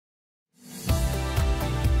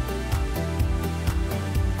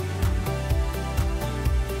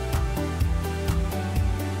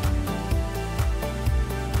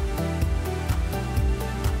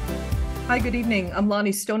Hi, good evening. I'm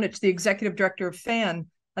Lonnie Stonich, the Executive Director of FAN,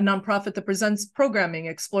 a nonprofit that presents programming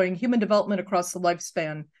exploring human development across the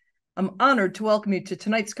lifespan. I'm honored to welcome you to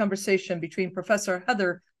tonight's conversation between Professor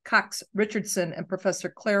Heather Cox Richardson and Professor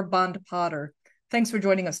Claire Bond Potter. Thanks for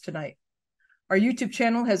joining us tonight. Our YouTube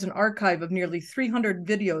channel has an archive of nearly 300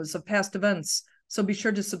 videos of past events, so be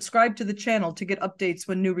sure to subscribe to the channel to get updates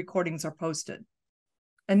when new recordings are posted.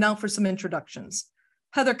 And now for some introductions.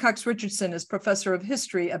 Heather Cox Richardson is professor of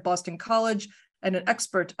history at Boston College and an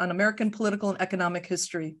expert on American political and economic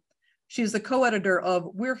history. She is the co-editor of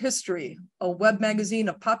We're History, a web magazine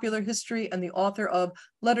of popular history, and the author of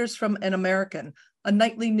Letters from an American, a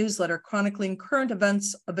nightly newsletter chronicling current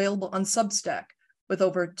events available on Substack with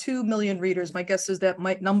over 2 million readers. My guess is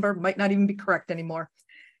that number might not even be correct anymore.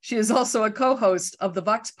 She is also a co-host of the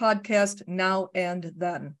Vox podcast Now and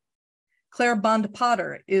Then. Claire Bond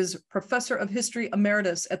Potter is professor of history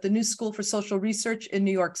emeritus at the New School for Social Research in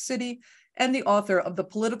New York City and the author of the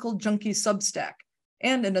Political Junkie Substack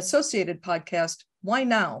and an associated podcast, Why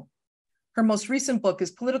Now? Her most recent book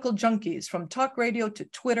is Political Junkies, From Talk Radio to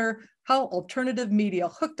Twitter, How Alternative Media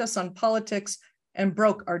Hooked Us on Politics and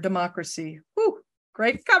Broke Our Democracy. Whew,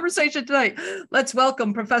 great conversation tonight. Let's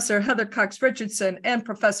welcome Professor Heather Cox Richardson and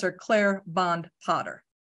Professor Claire Bond Potter.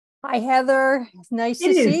 Hi, Heather. It's nice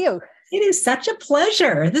to see you. It is such a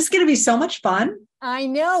pleasure. This is going to be so much fun. I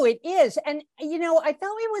know it is. And, I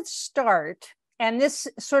thought we would start, and this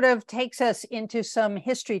sort of takes us into some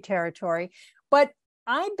history territory, but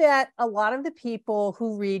I bet a lot of the people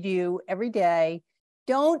who read you every day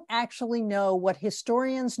don't actually know what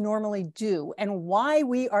historians normally do and why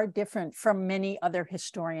we are different from many other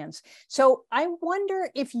historians. So I wonder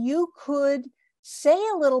if you could say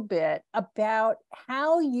a little bit about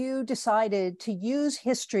how you decided to use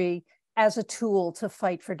history as a tool to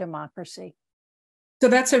fight for democracy. So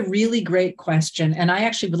that's a really great question. And I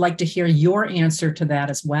actually would like to hear your answer to that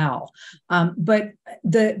as well. But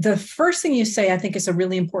the first thing you say, I think, is a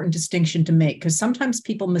really important distinction to make, because sometimes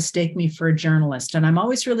people mistake me for a journalist. And I'm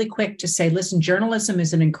always really quick to say, listen, journalism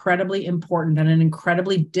is an incredibly important and an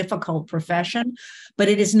incredibly difficult profession, but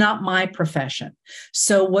it is not my profession.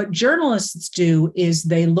 So what journalists do is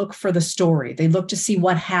they look for the story. They look to see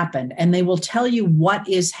what happened, and they will tell you what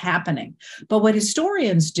is happening. But what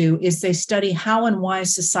historians do is they study how and why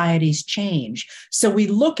societies change. So we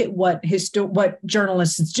look at what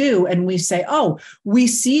journalists do, and we say, oh, we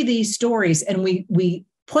see these stories, and we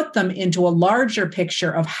put them into a larger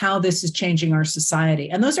picture of how this is changing our society.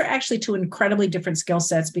 And those are actually two incredibly different skill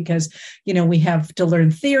sets, because, we have to learn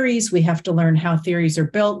theories, we have to learn how theories are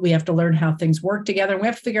built, we have to learn how things work together, and we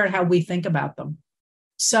have to figure out how we think about them.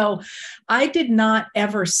 So I did not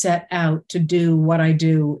ever set out to do what I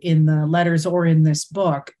do in the letters or in this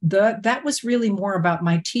book. That was really more about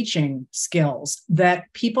my teaching skills,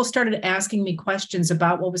 that people started asking me questions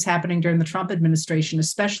about what was happening during the Trump administration,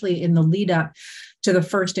 especially in the lead up to the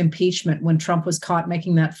first impeachment, when Trump was caught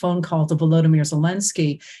making that phone call to Volodymyr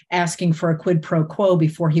Zelensky, asking for a quid pro quo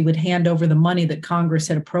before he would hand over the money that Congress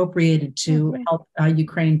had appropriated to help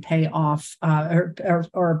Ukraine pay off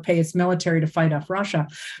or pay its military to fight off Russia,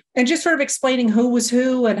 and just sort of explaining who was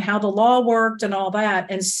who and how the law worked and all that.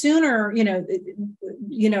 And sooner,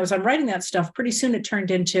 as I'm writing that stuff, pretty soon it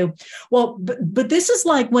turned into, well, but this is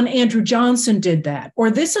like when Andrew Johnson did that,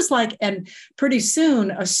 or this is like, and pretty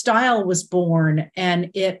soon a style was born.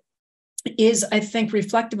 And it is, I think,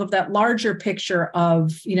 reflective of that larger picture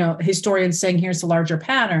of, historians saying, here's the larger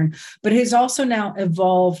pattern, but it has also now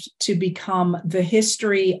evolved to become the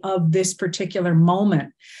history of this particular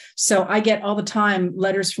moment. So I get all the time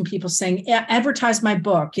letters from people saying, advertise my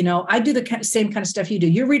book. I do the same kind of stuff you do.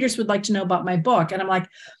 Your readers would like to know about my book. And I'm like,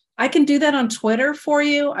 I can do that on Twitter for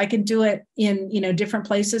you. I can do it in, different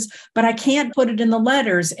places, but I can't put it in the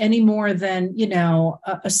letters any more than,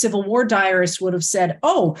 a Civil War diarist would have said,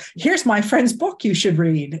 oh, here's my friend's book you should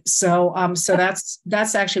read. So that's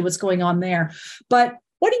actually what's going on there. But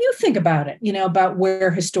what do you think about it, about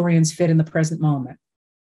where historians fit in the present moment?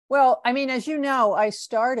 Well, as you know, I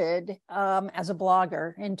started as a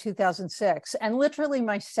blogger in 2006, and literally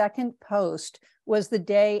my second post was the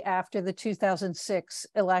day after the 2006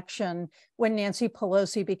 election, when Nancy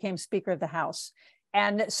Pelosi became Speaker of the House.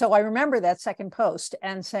 And so I remember that second post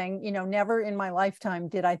and saying, never in my lifetime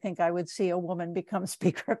did I think I would see a woman become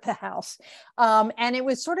Speaker of the House. And it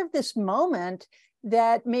was sort of this moment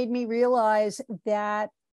that made me realize that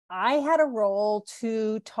I had a role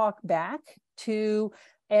to talk back to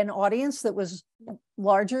an audience that was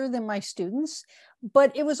larger than my students.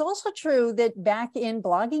 But it was also true that back in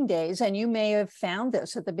blogging days, and you may have found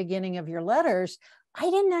this at the beginning of your letters, I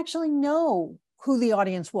didn't actually know who the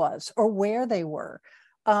audience was or where they were.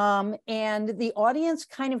 And the audience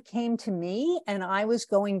kind of came to me, and I was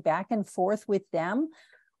going back and forth with them.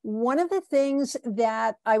 One of the things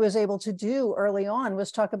that I was able to do early on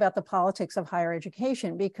was talk about the politics of higher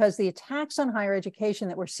education, because the attacks on higher education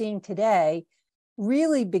that we're seeing today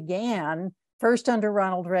really began first under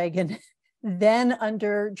Ronald Reagan, then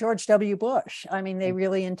under George W. Bush. I mean, they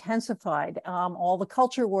really intensified all the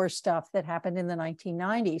culture war stuff that happened in the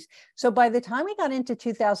 1990s. So by the time we got into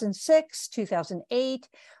 2006, 2008,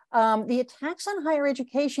 the attacks on higher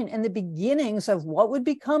education and the beginnings of what would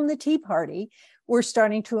become the Tea Party were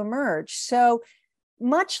starting to emerge. So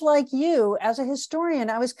much like you, as a historian,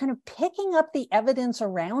 I was kind of picking up the evidence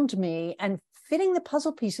around me and fitting the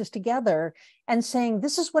puzzle pieces together and saying,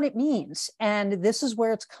 this is what it means, and this is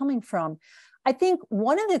where it's coming from. I think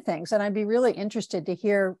one of the things, and I'd be really interested to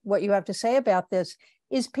hear what you have to say about this,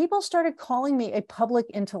 is people started calling me a public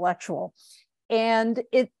intellectual. And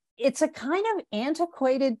it's a kind of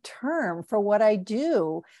antiquated term for what I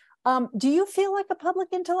do. Do you feel like a public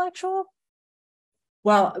intellectual?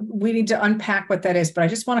 Well, we need to unpack what that is, but I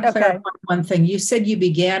just want to clarify one thing. You said you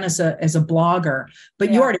began as a blogger,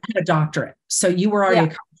 but you already had a doctorate, so you were already a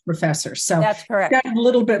college professor. So that's correct. That's a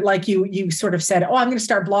little bit like you sort of said, "Oh, I'm going to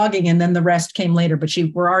start blogging," and then the rest came later. But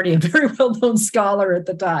you were already a very well-known scholar at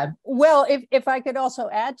the time. Well, if I could also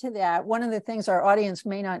add to that, one of the things our audience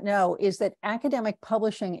may not know is that academic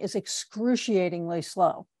publishing is excruciatingly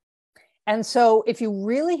slow. And so, if you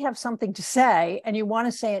really have something to say and you want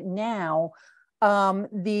to say it now,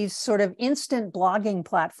 these sort of instant blogging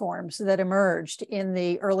platforms that emerged in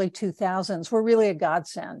the early 2000s were really a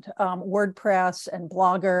godsend. WordPress and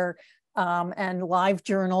Blogger and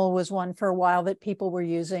LiveJournal was one for a while that people were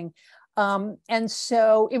using. And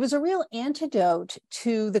so it was a real antidote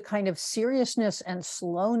to the kind of seriousness and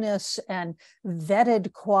slowness and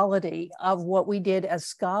vetted quality of what we did as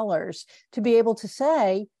scholars, to be able to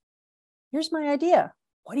say, here's my idea.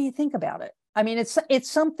 What do you think about it? I mean,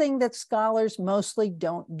 it's something that scholars mostly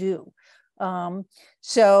don't do.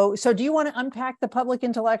 So do you want to unpack the public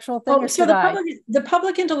intellectual thing? Oh, so the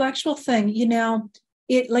public intellectual thing,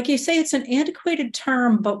 it, like you say, it's an antiquated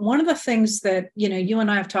term, but one of the things that, you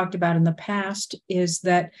and I have talked about in the past is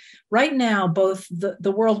that right now, both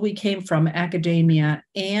the world we came from, academia,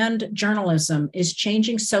 and journalism is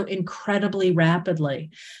changing so incredibly rapidly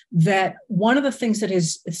that one of the things that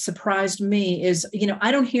has surprised me is,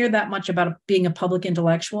 I don't hear that much about being a public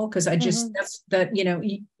intellectual, because I just,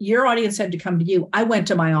 your audience had to come to you. I went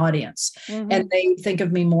to my audience, and they think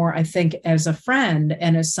of me more, I think, as a friend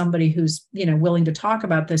and as somebody who's, willing to talk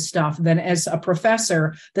about this stuff than as a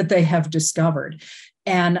professor that they have discovered.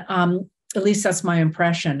 And at least that's my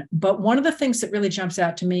impression. But one of the things that really jumps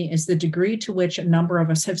out to me is the degree to which a number of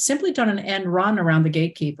us have simply done an end run around the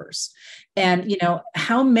gatekeepers. And,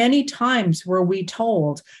 how many times were we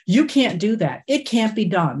told, you can't do that. It can't be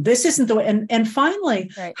done. This isn't the way. And finally,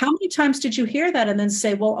 how many times did you hear that and then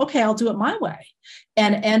say, well, okay, I'll do it my way,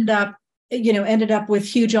 and ended up with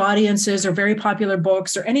huge audiences or very popular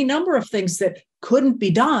books or any number of things that couldn't be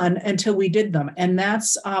done until we did them. And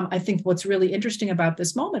that's, I think, what's really interesting about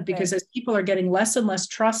this moment, because as people are getting less and less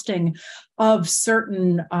trusting of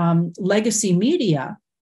certain legacy media,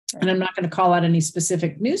 and I'm not going to call out any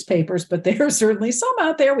specific newspapers, but there are certainly some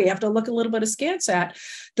out there we have to look a little bit askance at.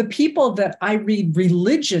 The people that I read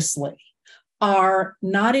religiously are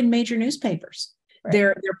not in major newspapers. Right.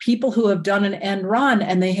 They're people who have done an end run,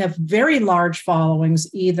 and they have very large followings,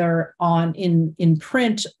 either in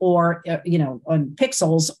print or on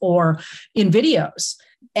pixels or in videos.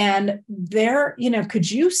 And they're,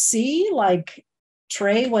 could you see like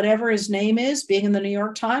Trey, whatever his name is, being in the New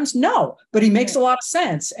York Times? No, but he makes a lot of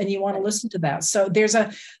sense, and you want to listen to that. So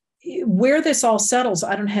where this all settles,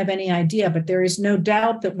 I don't have any idea, but there is no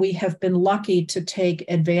doubt that we have been lucky to take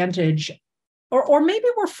advantage, or maybe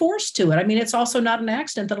we're forced to it. I mean, it's also not an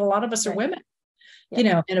accident that a lot of us are women, and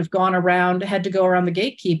have had to go around the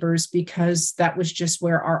gatekeepers, because that was just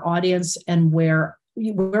where our audience and where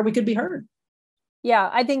we could be heard.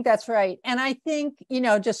 Yeah, I think that's right. And I think,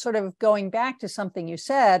 just sort of going back to something you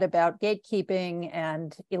said about gatekeeping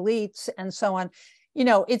and elites and so on,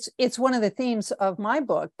 it's one of the themes of my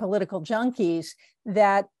book, Political Junkies,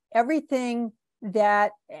 that every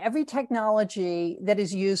technology that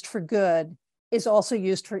is used for good is also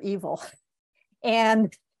used for evil.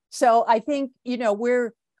 And so I think,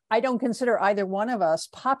 I don't consider either one of us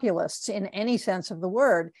populists in any sense of the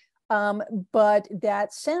word, but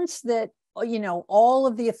that sense that, all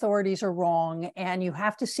of the authorities are wrong and you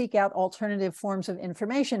have to seek out alternative forms of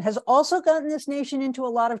information has also gotten this nation into a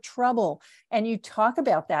lot of trouble. And you talk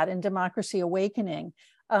about that in Democracy Awakening.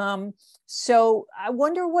 So I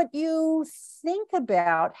wonder what you think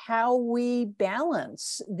about how we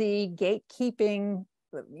balance the gatekeeping.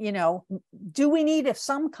 Do we need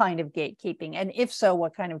some kind of gatekeeping? And if so,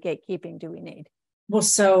 what kind of gatekeeping do we need? Well,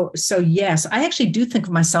 so yes, I actually do think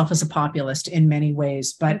of myself as a populist in many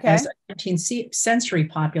ways, but as a 19th century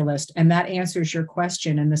populist, and that answers your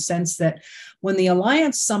question in the sense that when the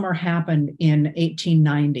Alliance Summer happened in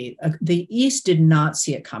 1890, the East did not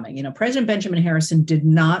see it coming. President Benjamin Harrison did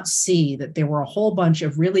not see that there were a whole bunch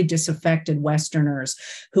of really disaffected Westerners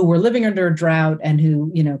who were living under a drought and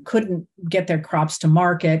who, couldn't get their crops to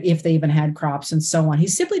market if they even had crops and so on. He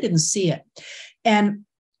simply didn't see it. And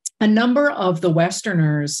a number of the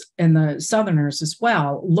Westerners and the Southerners as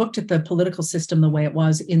well looked at the political system the way it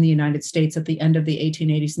was in the United States at the end of the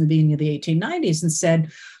 1880s and the beginning of the 1890s and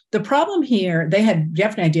said, the problem here, they had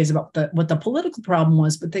definite ideas about what the political problem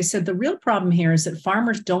was, but they said the real problem here is that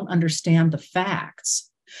farmers don't understand the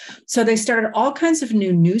facts. So they started all kinds of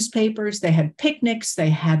new newspapers. They had picnics.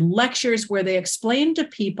 They had lectures where they explained to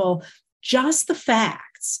people just the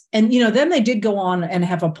facts. And, then they did go on and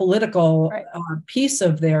have a political piece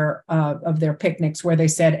of their picnics where they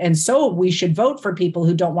said, and so we should vote for people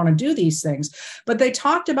who don't want to do these things. But they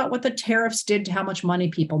talked about what the tariffs did to how much money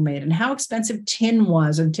people made and how expensive tin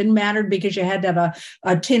was. And tin mattered because you had to have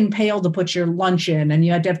a tin pail to put your lunch in, and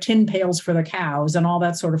you had to have tin pails for the cows and all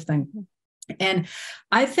that sort of thing. And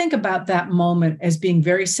I think about that moment as being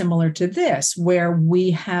very similar to this, where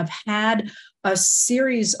we have had a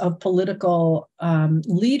series of political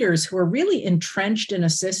leaders who are really entrenched in a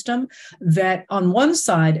system that on one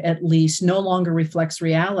side, at least, no longer reflects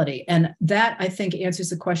reality. And that, I think, answers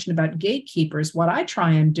the question about gatekeepers. What I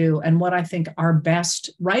try and do, and what I think our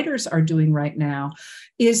best writers are doing right now,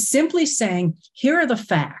 is simply saying, here are the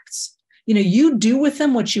facts. You do with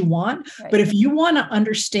them what you want, but if you want to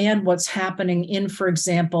understand what's happening in, for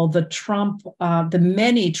example, the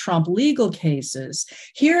many Trump legal cases,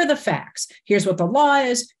 here are the facts. Here's what the law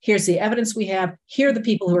is. Here's the evidence we have. Here are the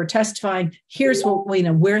people who are testifying. Here's what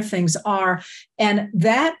where things are. And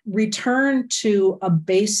that return to a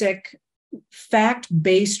basic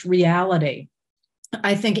fact-based reality,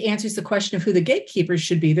 I think, answers the question of who the gatekeepers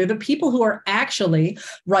should be. They're the people who are actually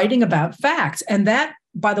writing about facts. And that,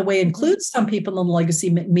 by the way, includes some people in legacy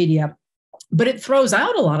media, but it throws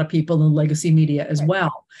out a lot of people in legacy media as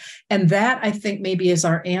well. And that, I think, maybe is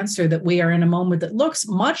our answer, that we are in a moment that looks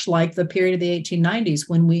much like the period of the 1890s,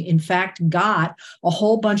 when we, in fact, got a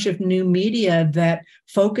whole bunch of new media that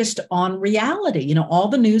focused on reality, all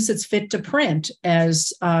the news that's fit to print,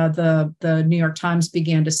 as the New York Times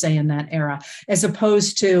began to say in that era, as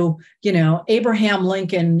opposed to, Abraham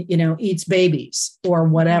Lincoln, eats babies or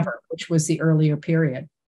whatever, which was the earlier period.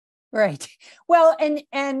 Right. Well,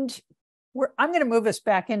 and I'm going to move us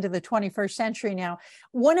back into the 21st century now.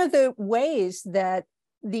 One of the ways that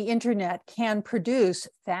the internet can produce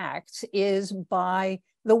facts is by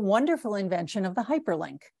the wonderful invention of the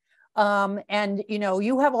hyperlink. And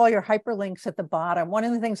you have all your hyperlinks at the bottom. One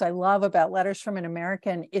of the things I love about Letters from an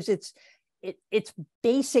American is its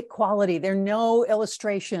basic quality. There are no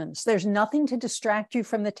illustrations. There's nothing to distract you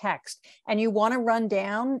from the text. And you want to run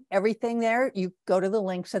down everything there, you go to the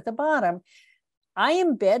links at the bottom. I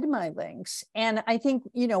embed my links. And I think,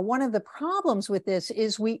 one of the problems with this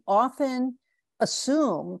is we often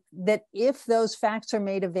assume that if those facts are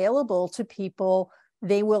made available to people,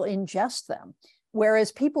 they will ingest them.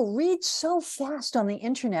 Whereas people read so fast on the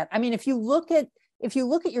internet. I mean, if you look at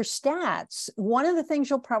your stats, one of the things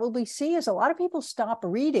you'll probably see is a lot of people stop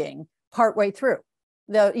reading partway through.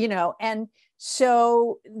 And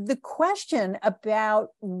so the question about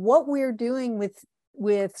what we're doing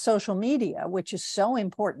with social media, which is so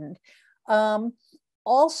important,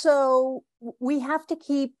 also we have to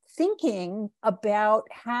keep thinking about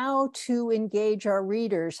how to engage our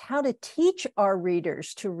readers, how to teach our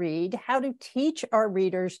readers to read, how to teach our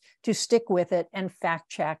readers to stick with it and fact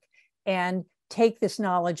check and take this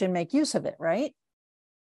knowledge and make use of it, right?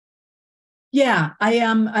 Yeah,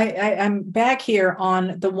 I'm back here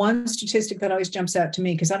on the one statistic that always jumps out to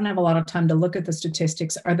me, because I don't have a lot of time to look at the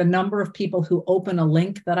statistics, are the number of people who open a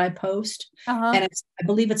link that I post. And I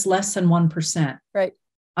believe it's less than 1%. Right.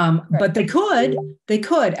 But they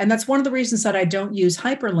could. And that's one of the reasons that I don't use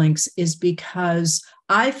hyperlinks, is because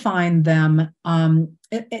I find them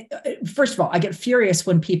first of all, I get furious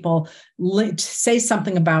when people say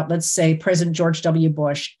something about, let's say, President George W.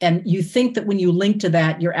 Bush, and you think that when you link to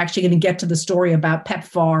that, you're actually going to get to the story about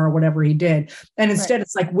PEPFAR or whatever he did. And instead,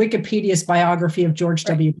 it's like Wikipedia's biography of George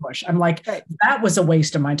W. Bush. I'm like, that was a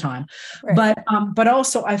waste of my time. But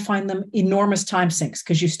also, I find them enormous time sinks,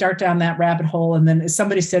 because you start down that rabbit hole, and then, as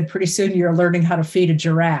somebody said, pretty soon you're learning how to feed a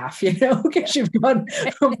giraffe, because you've gone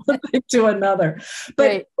from one thing to another.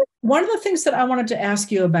 But one of the things that I wanted to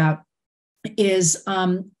ask you about is,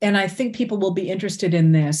 and I think people will be interested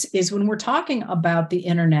in this, is when we're talking about the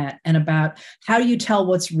internet and about how you tell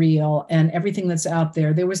what's real and everything that's out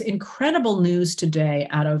there. There was incredible news today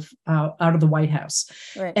out of the White House,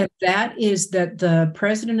 and that is that the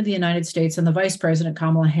President of the United States and the Vice President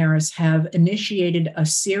Kamala Harris have initiated a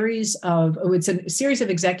series of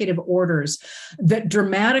executive orders that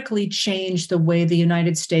dramatically change the way the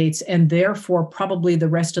United States, and therefore probably the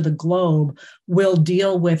rest of the globe, will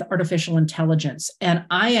deal with artificial intelligence. And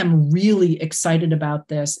I am really excited about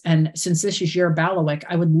this. And since this is your bailiwick,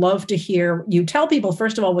 I would love to hear you tell people,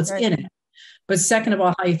 first of all, what's in it, but second of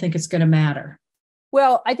all, how you think it's going to matter.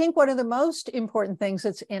 Well, I think one of the most important things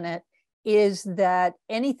that's in it is that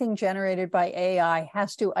anything generated by AI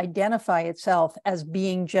has to identify itself as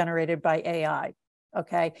being generated by AI.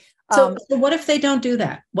 Okay. So what if they don't do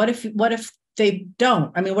that? What if they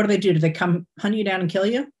don't? I mean, what do they do? Do they come hunt you down and kill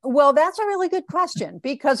you? Well, that's a really good question,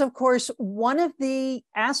 because, of course, one of the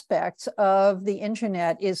aspects of the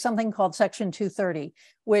internet is something called Section 230,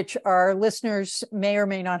 which our listeners may or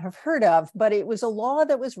may not have heard of, but it was a law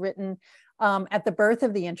that was written at the birth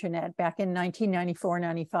of the internet back in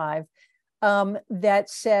 1994-95, that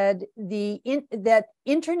said that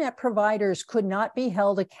internet providers could not be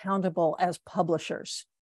held accountable as publishers,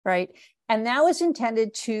 right? And that was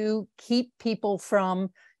intended to keep people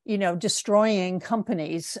from, destroying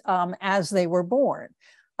companies as they were born.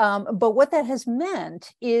 But what that has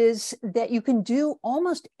meant is that you can do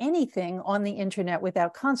almost anything on the internet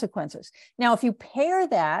without consequences. Now, if you pair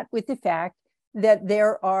that with the fact that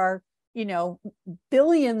there are,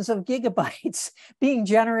 billions of gigabytes being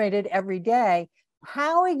generated every day,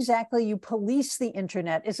 how exactly you police the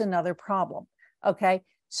internet is another problem. Okay.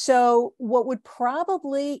 So what would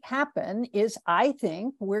probably happen is, I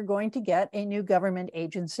think we're going to get a new government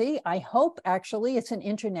agency. I hope actually it's an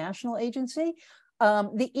international agency.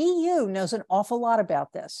 The EU knows an awful lot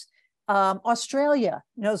about this. Australia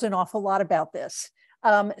knows an awful lot about this.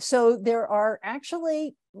 So there are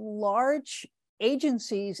actually large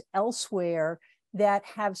agencies elsewhere that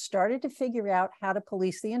have started to figure out how to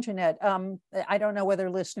police the internet. I don't know whether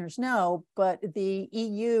listeners know, but the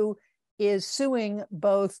EU is suing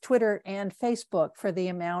both Twitter and Facebook for the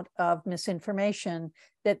amount of misinformation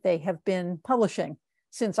that they have been publishing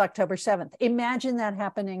since October 7th. Imagine that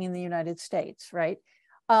happening in the United States, right?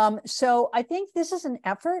 So I think this is an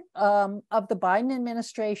effort of the Biden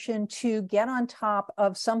administration to get on top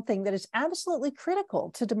of something that is absolutely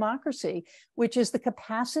critical to democracy, which is the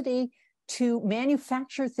capacity to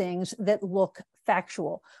manufacture things that look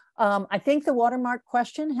factual. I think the watermark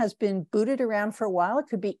question has been booted around for a while. It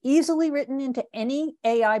could be easily written into any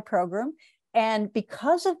AI program. And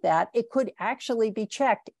because of that, it could actually be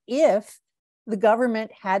checked if the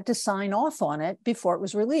government had to sign off on it before it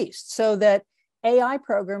was released, so that AI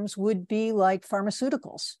programs would be like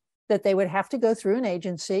pharmaceuticals, that they would have to go through an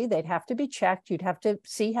agency, they'd have to be checked, you'd have to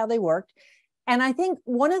see how they worked. And I think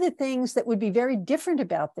one of the things that would be very different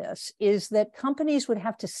about this is that companies would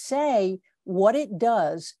have to say what it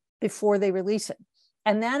does before they release it.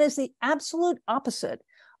 And that is the absolute opposite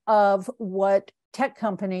of what tech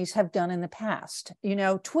companies have done in the past.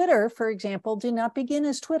 Twitter, for example, did not begin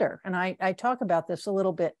as Twitter. And I talk about this a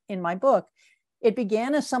little bit in my book. It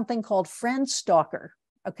began as something called Friend Stalker.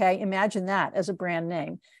 Okay, imagine that as a brand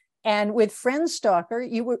name. And with Friend Stalker,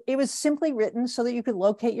 it was simply written so that you could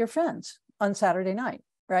locate your friends on Saturday night,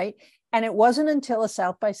 right? And it wasn't until a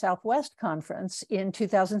South by Southwest conference in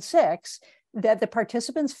 2006 that the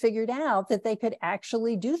participants figured out that they could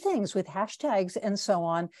actually do things with hashtags and so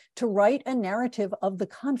on to write a narrative of the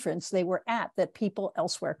conference they were at that people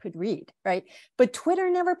elsewhere could read, right? But Twitter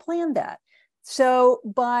never planned that. So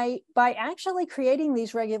by actually creating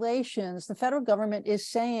these regulations, the federal government is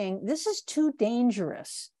saying this is too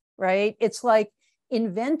dangerous, right? It's like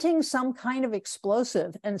inventing some kind of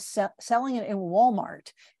explosive and selling it in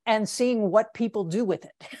Walmart and seeing what people do with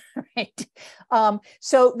it, right?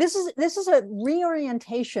 So this is a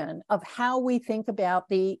reorientation of how we think about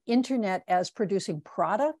the internet as producing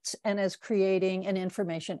products and as creating an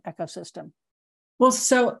information ecosystem. Well,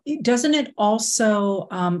 so doesn't it also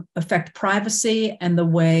affect privacy and the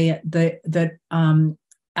way that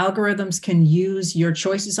algorithms can use your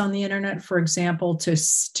choices on the internet, for example, to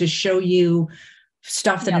show you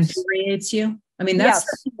stuff that infuriates you? I mean, that's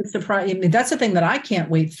the surprise. I mean, that's the thing that I can't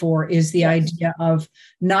wait for, is the idea of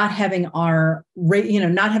not having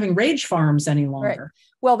not having rage farms any longer. Right.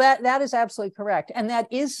 Well, that is absolutely correct, and that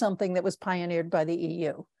is something that was pioneered by the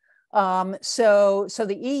EU. So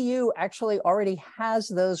the EU actually already has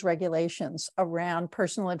those regulations around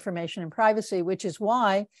personal information and privacy, which is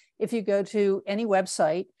why if you go to any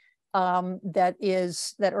website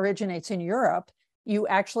that originates in Europe, you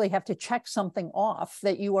actually have to check something off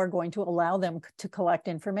that you are going to allow them to collect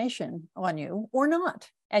information on you or not.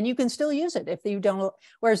 And you can still use it if you don't.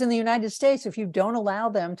 Whereas in the United States, if you don't allow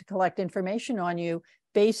them to collect information on you,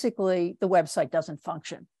 basically the website doesn't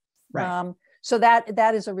function. Right. So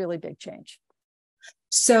that is a really big change.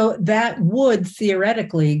 So that would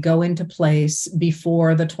theoretically go into place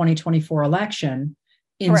before the 2024 election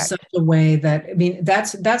in Correct. such a way that, I mean,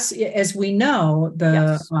 that's as we know,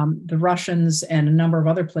 the Russians and a number of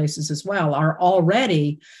other places as well are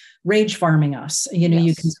already rage farming us. You know,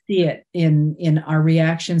 you can see it in our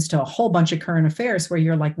reactions to a whole bunch of current affairs where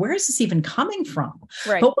you're like, where is this even coming from?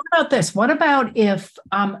 Right. But what about this? What about if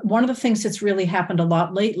one of the things that's really happened a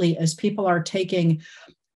lot lately is people are taking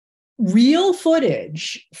real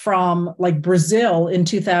footage from like Brazil in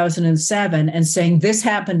 2007 and saying this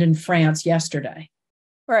happened in France yesterday.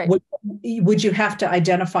 Right. Would you have to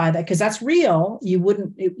identify that? Because that's real. You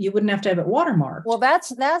wouldn't have to have it watermarked. Well,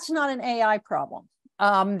 that's not an AI problem.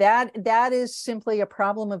 That is simply a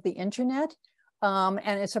problem of the internet, and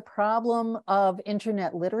it's a problem of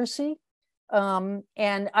internet literacy. And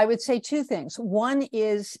I would say two things. One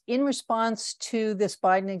is, in response to this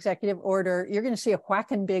Biden executive order, you're going to see a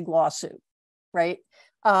whacking big lawsuit, right?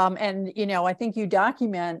 And I think you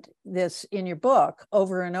document this in your book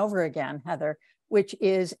over and over again, Heather, which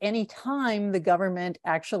is anytime the government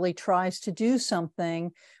actually tries to do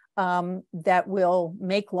something that will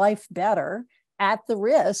make life better at the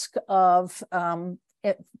risk of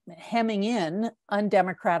hemming in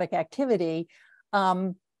undemocratic activity,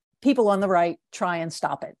 people on the right try and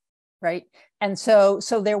stop it, right? And so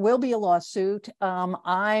there will be a lawsuit.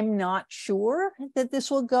 I'm not sure that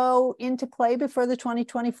this will go into play before the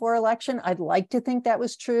 2024 election. I'd like to think that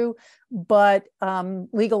was true, but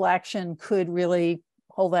legal action could really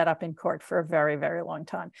hold that up in court for a very, very long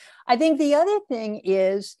time. I think the other thing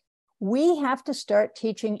is we have to start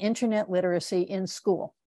teaching internet literacy in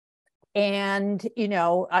school. And,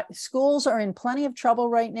 schools are in plenty of trouble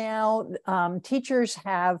right now. Teachers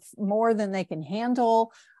have more than they can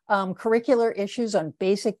handle. Curricular issues on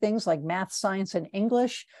basic things like math, science, and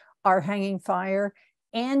English are hanging fire.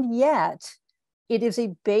 And yet, it is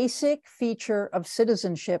a basic feature of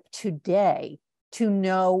citizenship today to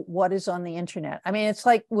know what is on the internet. I mean, it's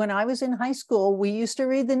like when I was in high school, we used to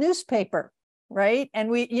read the newspaper, right? And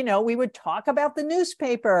we would talk about the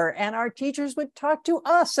newspaper, and our teachers would talk to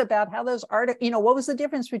us about how those articles, what was the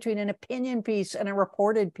difference between an opinion piece and a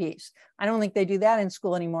reported piece? I don't think they do that in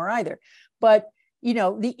school anymore either. But,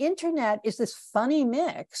 the internet is this funny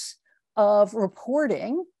mix of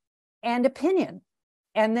reporting and opinion,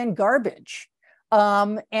 and then garbage.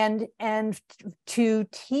 And to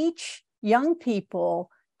teach young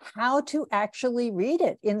people how to actually read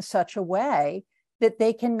it in such a way that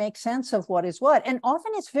they can make sense of what is what. And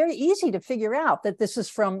often it's very easy to figure out that this is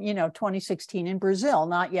from, 2016 in Brazil,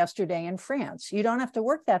 not yesterday in France. You don't have to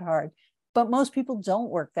work that hard, but most people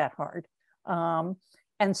don't work that hard.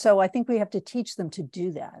 And so I think we have to teach them to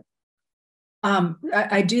do that.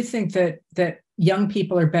 I do think that young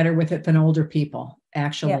people are better with it than older people,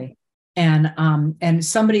 actually. Yeah. And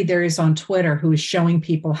somebody there is on Twitter who is showing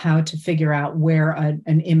people how to figure out where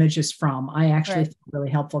an image is from. I actually think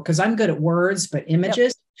really helpful, because I'm good at words, but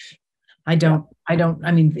images, I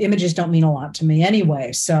mean, images don't mean a lot to me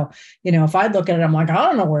anyway. So, if I look at it, I'm like, I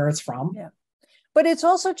don't know where it's from. Yeah. But it's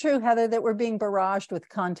also true, Heather, that we're being barraged with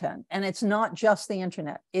content, and it's not just the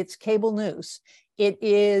internet. It's cable news. It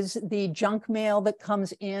is the junk mail that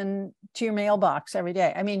comes in to your mailbox every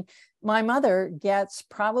day. I mean, my mother gets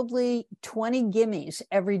probably 20 gimmies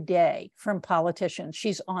every day from politicians.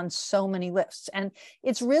 She's on so many lists. And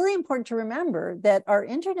it's really important to remember that our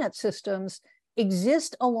internet systems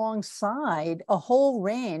exist alongside a whole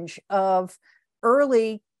range of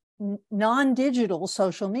early non-digital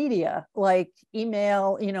social media, like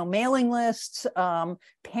email, mailing lists,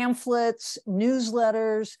 pamphlets,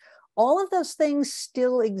 newsletters. All of those things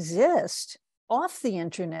still exist off the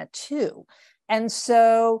internet too. And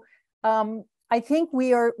so I think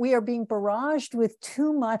we are being barraged with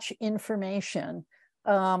too much information,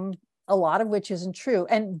 a lot of which isn't true.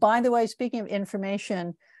 And by the way, speaking of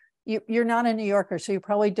information, you're not a New Yorker, so you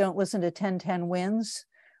probably don't listen to 1010 Wins,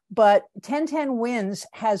 but 1010 Wins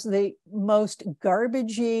has the most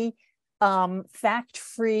garbagey,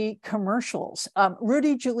 fact-free commercials.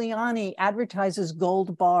 Rudy Giuliani advertises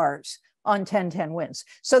gold bars on 1010 Wins.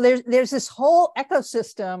 So there's this whole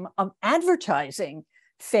ecosystem of advertising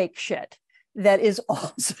fake shit that is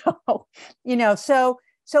also,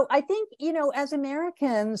 so I think, as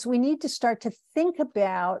Americans, we need to start to think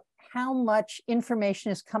about how much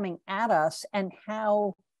information is coming at us and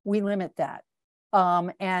how we limit that,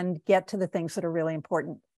 and get to the things that are really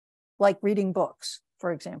important, like reading books,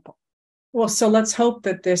 for example. Well, so let's hope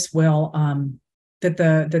that this will, that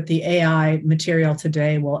the AI material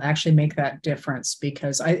today will actually make that difference,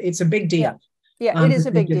 because it's a big deal. Yeah, it is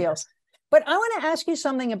a big deal. But I want to ask you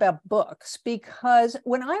something about books, because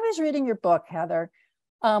when I was reading your book, Heather,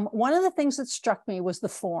 one of the things that struck me was the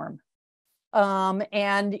form. And,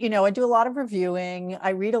 I do a lot of reviewing.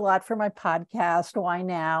 I read a lot for my podcast, Why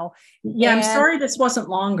Now? Yeah, I'm sorry this wasn't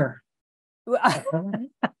longer.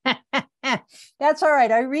 That's all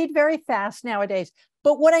right. I read very fast nowadays.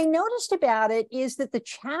 But what I noticed about it is that the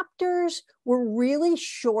chapters were really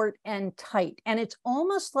short and tight. And it's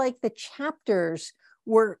almost like the chapters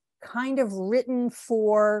were kind of written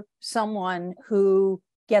for someone who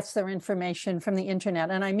gets their information from the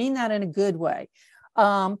internet. And I mean that in a good way.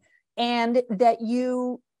 And that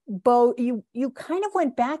you kind of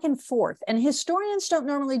went back and forth, and historians don't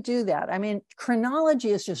normally do that. I mean, chronology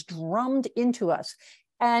is just drummed into us,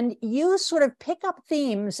 and you sort of pick up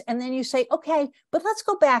themes and then you say, okay, but let's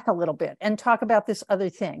go back a little bit and talk about this other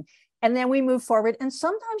thing. And then we move forward, and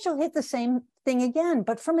sometimes you'll hit the same thing again,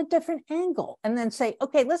 but from a different angle, and then say,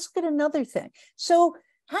 okay, let's get another thing. So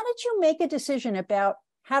how did you make a decision about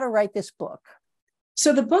how to write this book?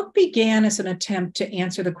 So the book began as an attempt to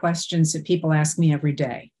answer the questions that people ask me every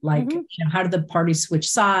day, like, how did the parties switch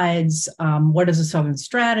sides? What is a Southern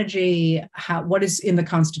strategy? What is in the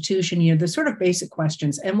Constitution? The sort of basic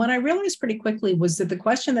questions. And what I realized pretty quickly was that the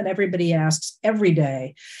question that everybody asks every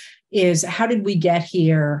day is, how did we get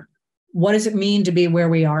here? What does it mean to be where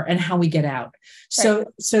we are, and how we get out? Right.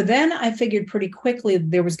 So then I figured pretty quickly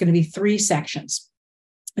there was going to be 3 sections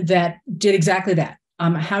that did exactly that.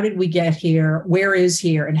 How did we get here? Where is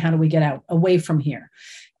here? And how do we get out away from here?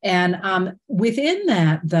 And within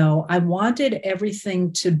that, though, I wanted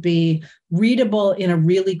everything to be readable in a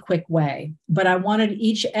really quick way. But I wanted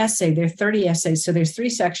each essay, there are 30 essays, so there's 3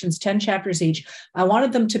 sections, 10 chapters each. I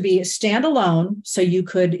wanted them to be standalone, so you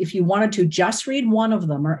could, if you wanted to, just read one of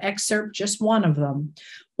them or excerpt just one of them,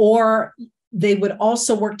 or they would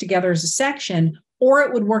also work together as a section, or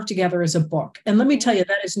it would work together as a book. And let me tell you,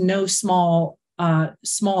 that is no small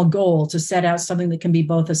goal, to set out something that can be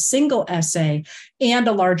both a single essay and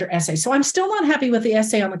a larger essay. So I'm still not happy with the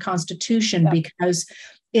essay on the Constitution, because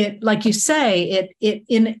it, like you say,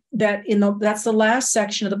 that's the last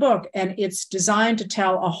section of the book, and it's designed to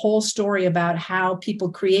tell a whole story about how people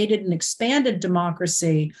created and expanded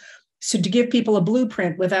democracy. So to give people a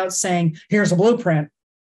blueprint without saying, here's a blueprint.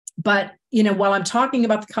 But, while I'm talking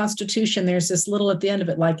about the Constitution, there's this little at the end of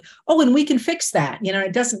it, like, oh, and we can fix that.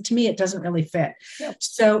 It doesn't really fit. Yep.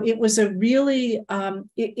 So it was a really,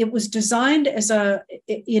 it was designed as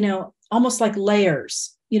almost like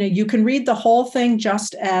layers. You can read the whole thing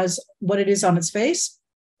just as what it is on its face.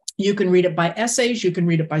 You can read it by essays, you can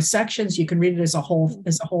read it by sections, you can read it as a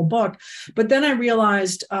whole book. But then I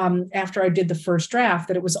realized after I did the first draft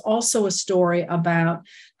that it was also a story about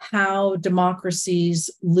how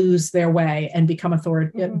democracies lose their way and become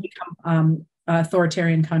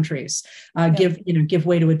authoritarian countries, give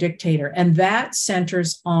way to a dictator. And that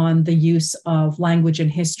centers on the use of language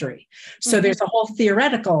and history. So there's a whole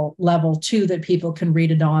theoretical level too that people can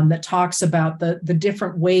read it on, that talks about the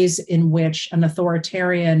different ways in which an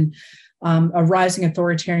authoritarian, a rising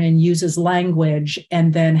authoritarian, uses language,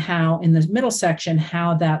 and then how in the middle section,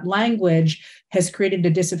 how that language has created a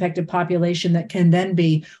disaffected population that can then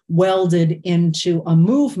be welded into a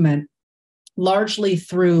movement, largely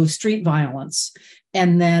through street violence.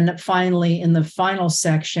 And then finally, in the final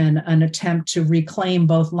section, an attempt to reclaim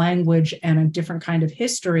both language and a different kind of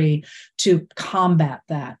history to combat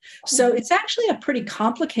that. So it's actually a pretty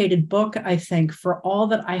complicated book, I think, for all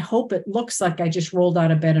that I hope it looks like I just rolled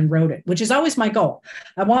out of bed and wrote it, which is always my goal.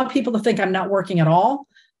 I want people to think I'm not working at all,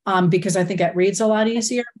 because I think it reads a lot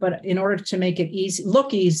easier. But in order to make it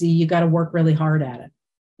look easy, you got to work really hard at it.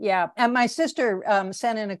 Yeah. And my sister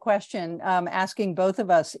sent in a question asking both of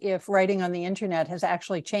us if writing on the internet has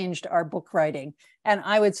actually changed our book writing. And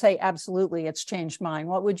I would say, absolutely, it's changed mine.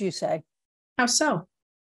 What would you say? How so?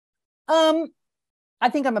 I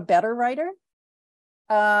think I'm a better writer.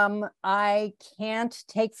 I can't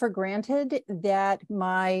take for granted that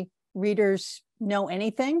my readers know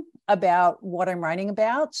anything about what I'm writing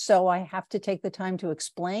about. So I have to take the time to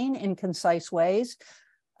explain in concise ways.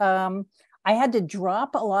 I had to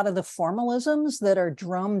drop a lot of the formalisms that are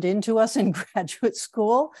drummed into us in graduate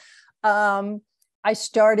school. I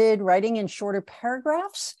started writing in shorter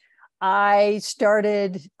paragraphs. I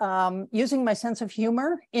started using my sense of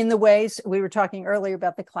humor in the ways we were talking earlier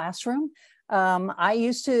about the classroom. I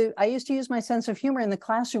used to use my sense of humor in the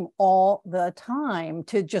classroom all the time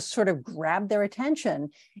to just sort of grab their attention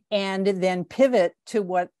and then pivot to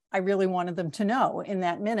what I really wanted them to know in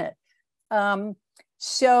that minute.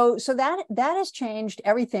 So that has changed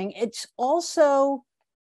everything. It's also,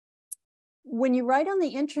 when you write on the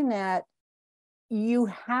internet, you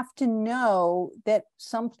have to know that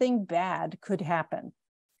something bad could happen.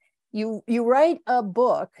 You write a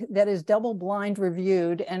book that is double-blind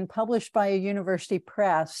reviewed and published by a university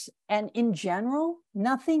press, and in general,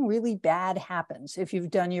 nothing really bad happens if you've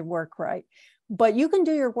done your work right. But you can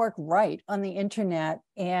do your work right on the internet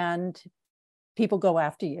and people go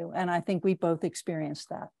after you. And I think we both experienced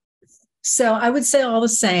that. So I would say all the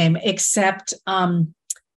same, except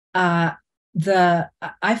I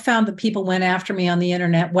found that people went after me on the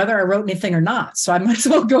internet, whether I wrote anything or not. So I might as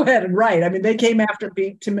well go ahead and write. I mean, they came after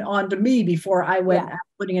onto me before I went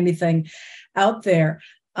putting anything out there.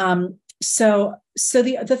 So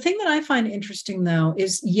the thing that I find interesting, though,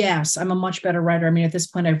 is, yes, I'm a much better writer. I mean, at this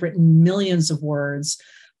point, I've written millions of words,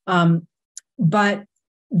 but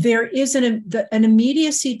there is an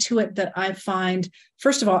immediacy to it that I find.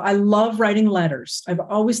 First of all, I love writing letters. I've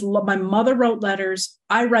always loved, my mother wrote letters.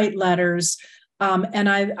 I write letters. And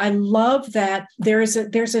I love that there's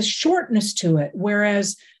a shortness to it.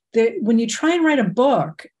 Whereas when you try and write a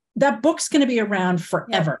book, that book's going to be around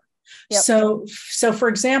forever. Yep. So for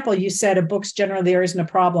example, you said a book's generally there isn't a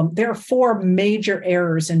problem. There are 4 major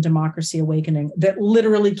errors in Democracy Awakening that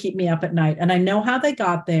literally keep me up at night. And I know how they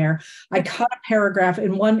got there. I cut a paragraph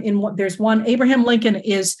there's one, Abraham Lincoln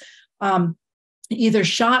is either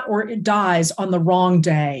shot or dies on the wrong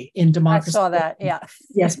day in Democracy. I saw that, yeah.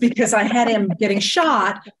 Yes, because I had him getting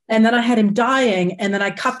shot and then I had him dying and then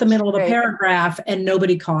I cut the middle of the paragraph and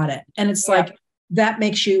nobody caught it. And it's like, that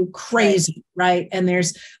makes you crazy, right? And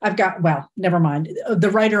never mind. The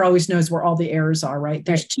writer always knows where all the errors are, right?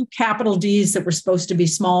 There's 2 capital D's that were supposed to be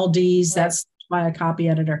small D's. That's by a copy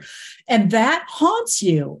editor. And that haunts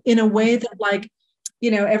you in a way that, like,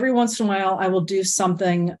 every once in a while I will do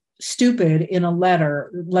something stupid in a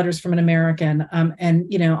letters from an American, and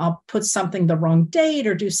I'll put something the wrong date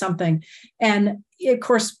or do something. And of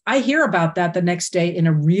course, I hear about that the next day in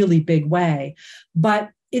a really big way, but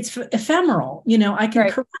it's ephemeral. I can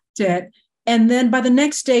correct it. And then by the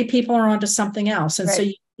next day, people are onto something else. And so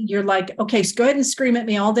you're like, okay, so go ahead and scream at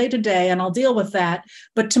me all day today and I'll deal with that.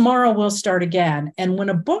 But tomorrow we'll start again. And when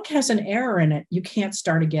a book has an error in it, you can't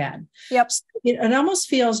start again. Yep. So it almost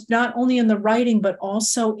feels not only in the writing, but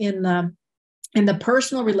also in the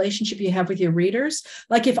personal relationship you have with your readers.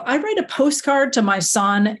 Like if I write a postcard to my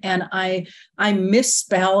son and I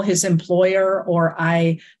misspell his employer, or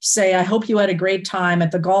I say, I hope you had a great time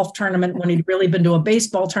at the golf tournament when he'd really been to a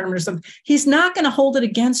baseball tournament or something, he's not going to hold it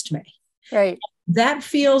against me. Right. That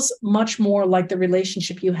feels much more like the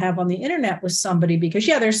relationship you have on the internet with somebody, because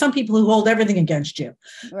there's some people who hold everything against you.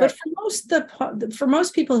 Right. But for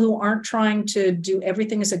most people who aren't trying to do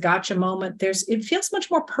everything as a gotcha moment, it feels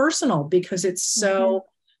much more personal because it's so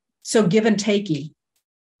give and takey.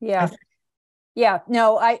 Yeah. Yeah,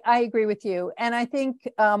 no, I agree with you. And I think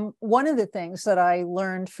one of the things that I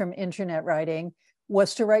learned from internet writing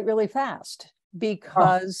was to write really fast,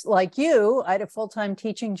 because like you, I had a full-time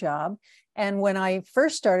teaching job. And when I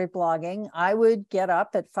first started blogging, I would get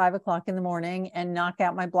up at 5 o'clock in the morning and knock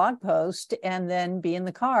out my blog post and then be in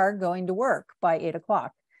the car going to work by 8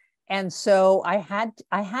 o'clock. And so I had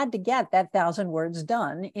to get that 1,000 words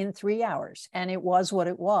done in 3 hours. And it was what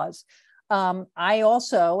it was. I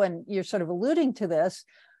also, and you're sort of alluding to this,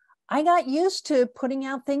 I got used to putting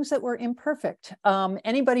out things that were imperfect.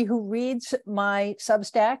 Anybody who reads my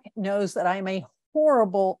Substack knows that I'm a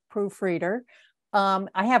horrible proofreader.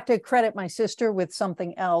 I have to credit my sister with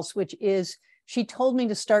something else, which is she told me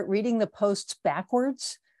to start reading the posts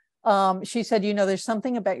backwards. She said, there's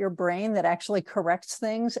something about your brain that actually corrects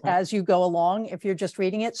things as you go along if you're just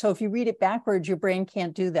reading it. So if you read it backwards, your brain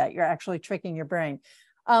can't do that. You're actually tricking your brain.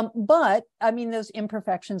 But I mean, those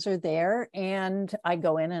imperfections are there and I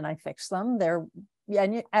go in and I fix them.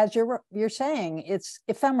 And as you're saying, it's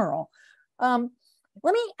ephemeral.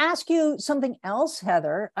 Let me ask you something else,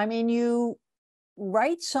 Heather. I mean, you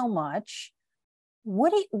write so much.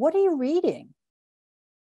 What are you reading?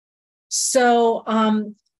 So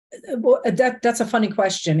that's a funny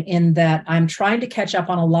question, in that I'm trying to catch up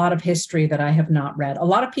on a lot of history that I have not read. A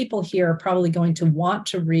lot of people here are probably going to want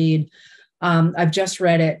to read, I've just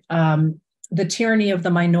read it, The Tyranny of the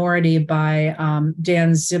Minority by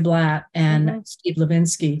Dan Ziblatt and Steve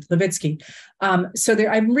Levitsky. So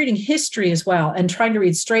I'm reading history as well and trying to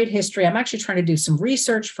read straight history. I'm actually trying to do some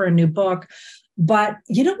research for a new book. But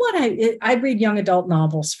you know what? I read young adult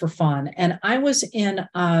novels for fun. And I was in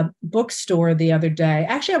a bookstore the other day.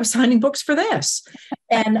 Actually, I was signing books for this.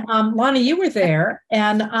 And Lonnie, you were there.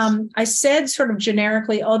 And I said sort of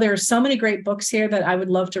generically, oh, there are so many great books here that I would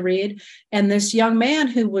love to read. And this young man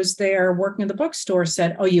who was there working at the bookstore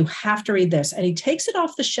said, oh, you have to read this. And he takes it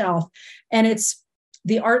off the shelf, and it's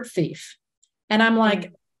The Art Thief. And I'm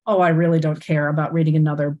like, oh, I really don't care about reading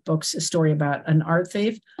another story about an art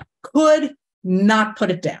thief. Could not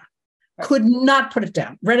put it down. Could not put it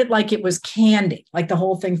down. Read it like it was candy, like the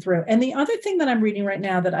whole thing through. And the other thing that I'm reading right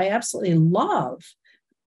now that I absolutely love,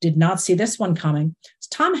 did not see this one coming, is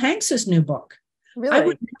Tom Hanks's new book. Really? I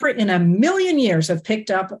would never in a million years have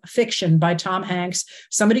picked up fiction by Tom Hanks.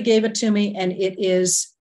 Somebody gave it to me, and it is,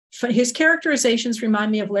 his characterizations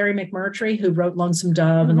remind me of Larry McMurtry, who wrote Lonesome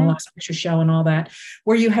Dove and The Lost Picture Show and all that,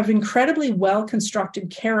 where you have incredibly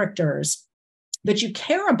well-constructed characters that you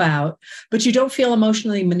care about, but you don't feel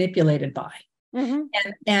emotionally manipulated by.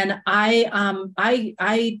 And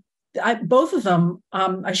I both of them,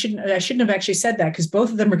 I shouldn't have actually said that, because both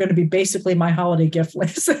of them are going to be basically my holiday gift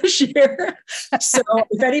list this year. So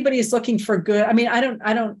if anybody is looking for good, I mean, I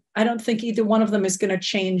don't think either one of them is going to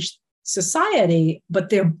change society, but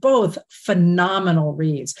they're both phenomenal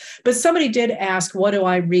reads. But somebody did ask, what do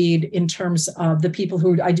I read in terms of the people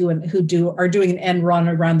who are doing an end run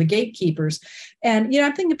around the gatekeepers? And,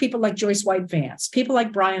 I'm thinking of people like Joyce White Vance, people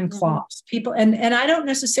like Brian Clough, people, and I don't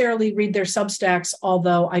necessarily read their Substacks,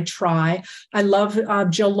 although I try. I love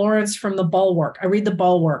Jill Lawrence from The Bulwark. I read The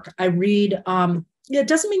Bulwark. I read, it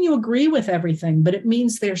doesn't mean you agree with everything, but it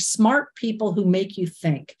means they're smart people who make you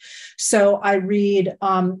think. So I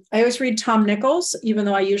always read Tom Nichols, even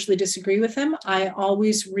though I usually disagree with him. I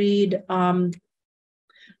always read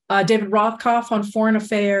David Rothkopf on foreign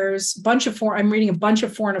affairs, I'm reading a bunch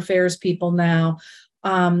of foreign affairs people now,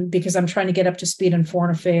 because I'm trying to get up to speed on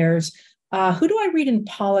foreign affairs. Who do I read in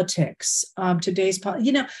politics? I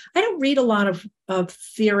don't read a lot of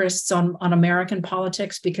theorists on American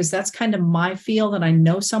politics, because that's kind of my field, and I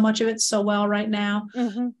know so much of it so well right now.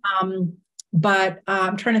 But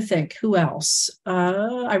I'm trying to think, who else?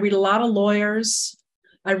 I read a lot of lawyers.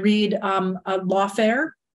 I read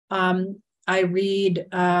lawfare. I read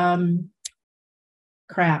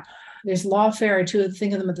There's lawfare. I too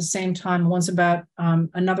think of them at the same time. One's about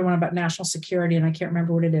another one about national security, and I can't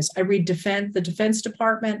remember what it is. I read the Defense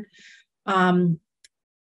Department. What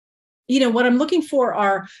I'm looking for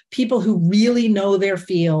are people who really know their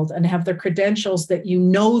field and have their credentials that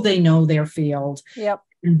they know their field. Yep.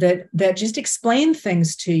 That just explain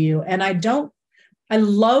things to you. And I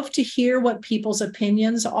love to hear what people's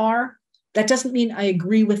opinions are. That doesn't mean I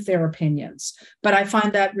agree with their opinions, but I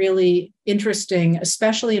find that really interesting,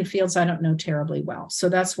 especially in fields I don't know terribly well. So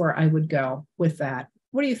that's where I would go with that.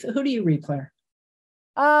 Who do you read, Claire?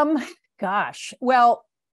 Gosh, well,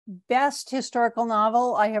 best historical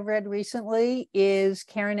novel I have read recently is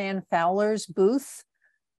Karen Ann Fowler's Booth.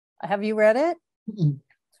 Have you read it? Mm-mm.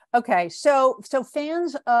 Okay, so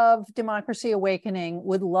fans of Democracy Awakening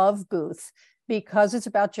would love Booth, because it's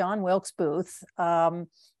about John Wilkes Booth,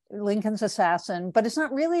 Lincoln's assassin, but it's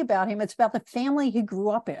not really about him. It's about the family he grew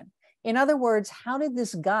up in. In other words, how did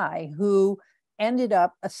this guy who ended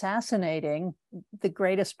up assassinating the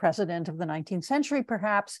greatest president of the 19th century,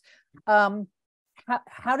 perhaps,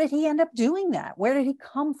 how did he end up doing that? Where did he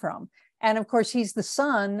come from? And of course, he's the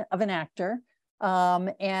son of an actor,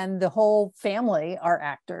 and the whole family are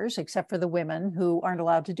actors, except for the women who aren't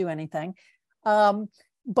allowed to do anything.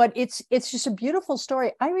 But it's just a beautiful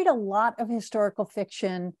story. I read a lot of historical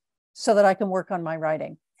fiction so that I can work on my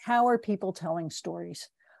writing. How are people telling stories?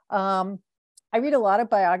 I read a lot of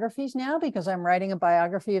biographies now, because I'm writing a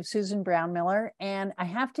biography of Susan Brown Miller, and I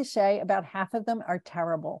have to say about half of them are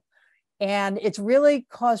terrible. And it's really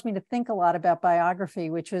caused me to think a lot about biography,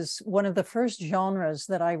 which was one of the first genres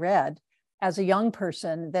that I read as a young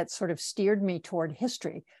person that sort of steered me toward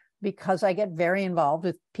history, because I get very involved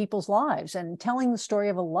with people's lives, and telling the story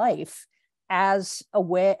of a life as a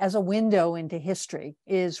window into history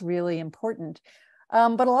is really important.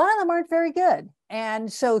 But a lot of them aren't very good.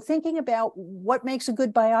 And so thinking about what makes a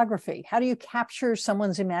good biography, how do you capture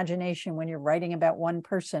someone's imagination when you're writing about one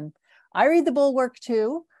person? I read The Bulwark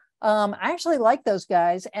too. I actually like those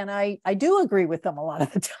guys, and I do agree with them a lot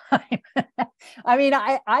of the time. I mean,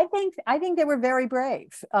 I think they were very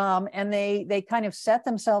brave, and they kind of set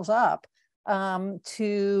themselves up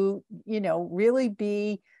to, you know, really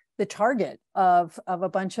be the target of a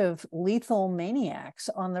bunch of lethal maniacs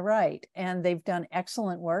on the right, and they've done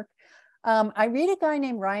excellent work. I read a guy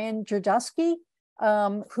named Ryan Girdusky,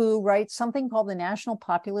 who writes something called the National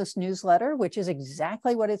Populist Newsletter, which is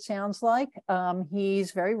exactly what it sounds like.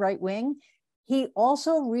 He's very right-wing. He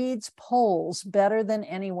also reads polls better than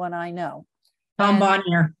anyone I know. Tom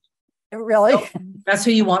Bonnier. Really? Oh, that's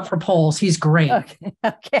who you want for polls. He's great.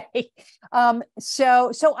 Okay.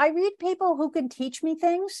 So I read people who can teach me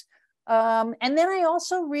things. And then I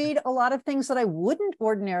also read a lot of things that I wouldn't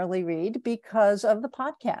ordinarily read because of the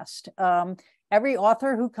podcast. Every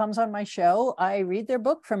author who comes on my show, I read their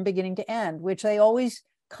book from beginning to end, which they always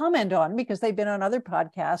comment on because they've been on other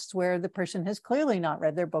podcasts where the person has clearly not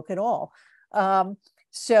read their book at all.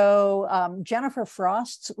 So Jennifer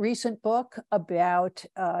Frost's recent book about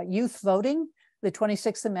youth voting, the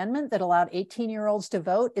 26th Amendment that allowed 18-year-olds to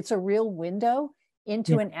vote, it's a real window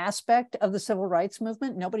into an aspect of the civil rights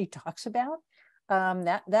movement nobody talks about.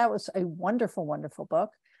 That was a wonderful, wonderful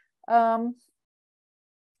book.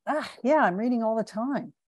 Yeah, I'm reading all the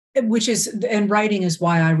time. Which is, and writing is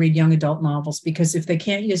why I read young adult novels, because if they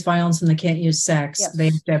can't use violence and they can't use sex, they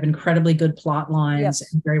have to have incredibly good plot lines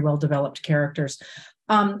and very well developed characters.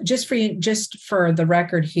 Just for the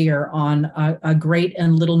record here on a great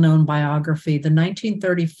and little known biography, the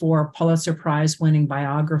 1934 Pulitzer Prize winning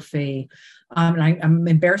biography, and I'm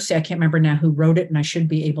embarrassed to say I can't remember now who wrote it, and I should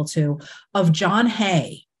be able to, of John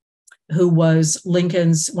Hay, who was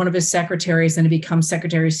Lincoln's, one of his secretaries, and he becomes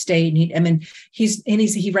Secretary of State. And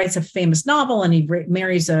he writes a famous novel, and he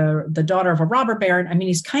marries the daughter of a robber baron. I mean,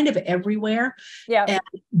 he's kind of everywhere. Yeah. And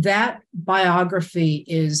that biography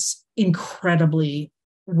is incredibly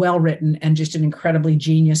well written and just an incredibly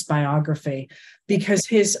genius biography, because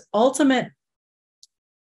his ultimate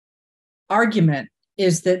argument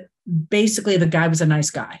is that basically the guy was a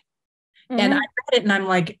nice guy. Mm-hmm. And I read it and I'm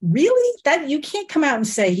like, really? That you can't come out and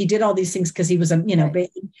say he did all these things because he was a, you know, right.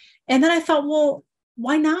 And then I thought, well,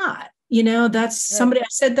 why not? You know, that's somebody, I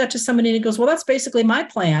said that to somebody and he goes, well, that's basically my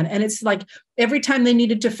plan. And it's like every time they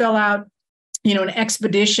needed to fill out, you know, an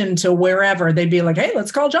expedition to wherever, they'd be like, hey,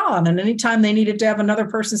 let's call John. And anytime they needed to have another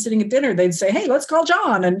person sitting at dinner, they'd say, hey, let's call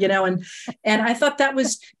John. And, you know, and I thought that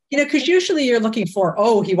was, you know, because usually you're looking for,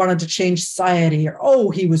 oh, he wanted to change society, or,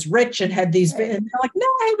 oh, he was rich and had these, and they're like, no,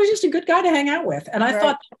 he was just a good guy to hang out with. And I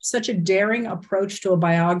thought that was such a daring approach to a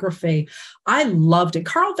biography. I loved it.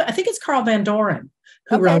 I think it's Carl Van Doren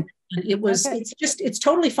who wrote it. It was, it's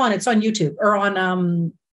totally fun. It's on YouTube or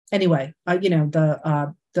on, you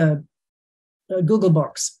know, the Google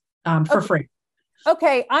Books for free.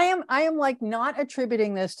 Okay, I am like not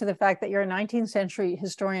attributing this to the fact that you're a 19th century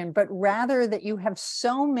historian, but rather that you have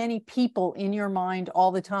so many people in your mind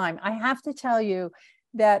all the time. I have to tell you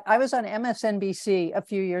that I was on MSNBC a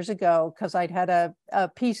few years ago because I'd had a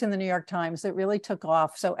piece in the New York Times that really took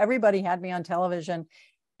off. So everybody had me on television.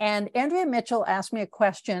 And Andrea Mitchell asked me a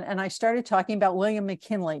question, and I started talking about William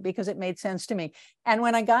McKinley because it made sense to me. And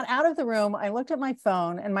when I got out of the room, I looked at my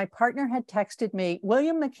phone, and my partner had texted me,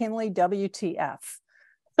 William McKinley, WTF.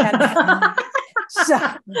 And,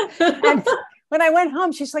 and when I went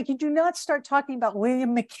home, she's like, you do not start talking about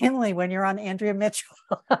William McKinley when you're on Andrea Mitchell.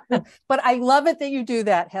 But I love it that you do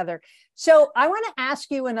that, Heather. So I want to ask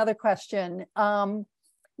you another question.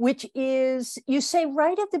 Which is, you say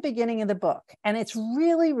right at the beginning of the book, and it's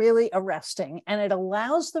really, really arresting, and it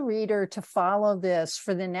allows the reader to follow this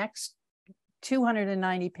for the next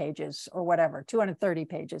 290 pages or whatever, 230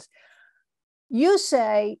 pages. You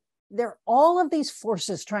say there are all of these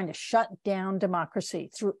forces trying to shut down democracy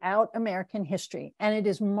throughout American history, and it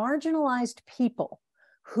is marginalized people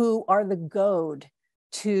who are the goad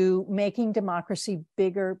to making democracy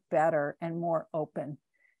bigger, better, and more open.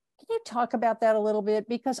 Can you talk about that a little bit?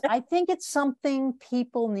 Because I think it's something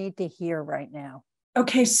people need to hear right now.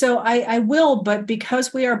 Okay, so I will, but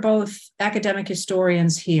because we are both academic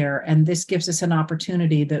historians here, and this gives us an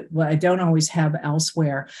opportunity that I don't always have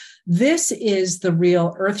elsewhere, this is the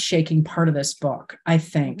real earth-shaking part of this book, I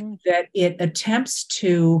think, that it attempts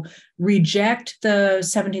to reject the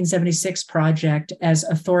 1776 project as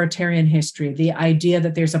authoritarian history, the idea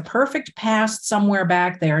that there's a perfect past somewhere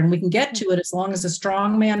back there, and we can get to it as long as a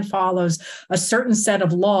strong man follows a certain set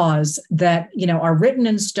of laws that, you know, are written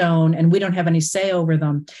in stone and we don't have any say over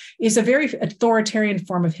them, is a very authoritarian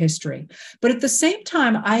form of history. But at the same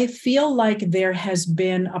time, I feel like there has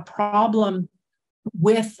been a problem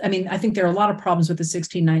I think there are a lot of problems with the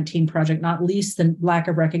 1619 Project, not least the lack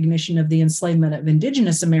of recognition of the enslavement of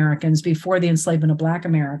indigenous Americans before the enslavement of Black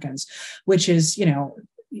Americans, which is,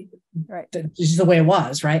 right, just the way it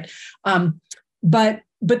was, right? But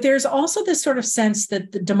there's also this sort of sense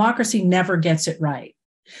that the democracy never gets it right.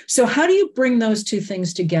 So how do you bring those two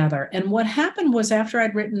things together? And what happened was, after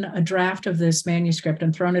I'd written a draft of this manuscript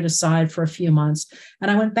and thrown it aside for a few months,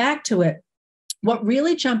 and I went back to it, what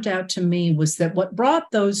really jumped out to me was that what brought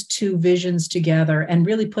those two visions together and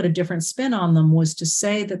really put a different spin on them was to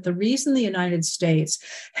say that the reason the United States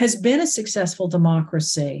has been a successful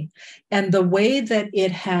democracy, and the way that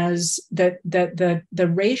it has the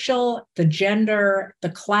racial, the gender, the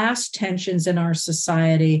class tensions in our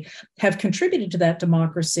society have contributed to that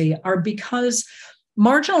democracy, are because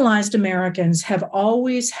marginalized Americans have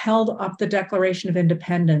always held up the Declaration of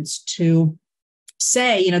Independence to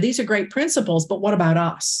say, these are great principles, but what about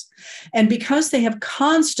us? And because they have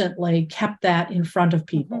constantly kept that in front of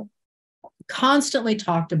people, constantly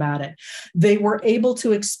talked about it, they were able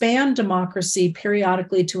to expand democracy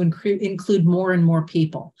periodically to include more and more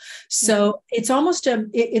people. So it's almost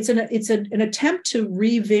an attempt to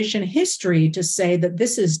revision history, to say that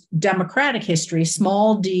this is democratic history,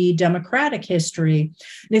 small d democratic history.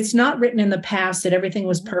 It's not written in the past that everything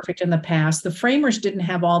was perfect in the past. The framers didn't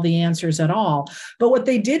have all the answers at all. But what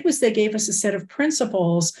they did was they gave us a set of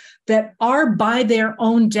principles that are, by their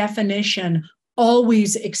own definition,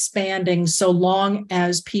 always expanding, so long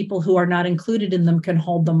as people who are not included in them can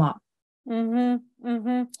hold them up. I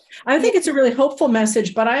think it's a really hopeful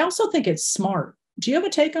message, but I also think it's smart. Do you have a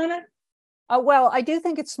take on it? Well, I do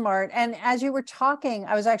think it's smart. And as you were talking,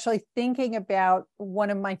 I was actually thinking about one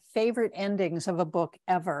of my favorite endings of a book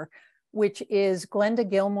ever, which is Glenda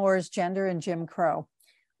Gilmore's Gender and Jim Crow,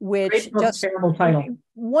 which Great book, just terrible title.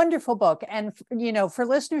 Wonderful book. And, for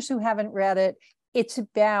listeners who haven't read it, it's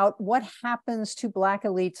about what happens to Black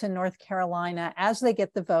elites in North Carolina as they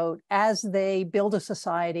get the vote, as they build a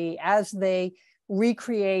society, as they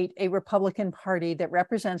recreate a Republican Party that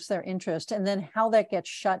represents their interest, and then how that gets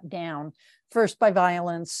shut down, first by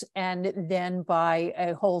violence and then by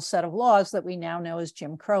a whole set of laws that we now know as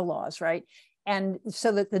Jim Crow laws, right? And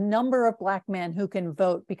so that the number of Black men who can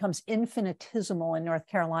vote becomes infinitesimal in North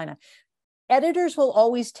Carolina. Editors will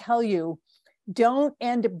always tell you, don't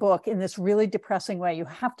end a book in this really depressing way. You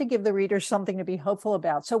have to give the reader something to be hopeful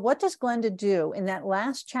about. So what does Glenda do? In that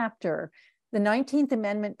last chapter, the 19th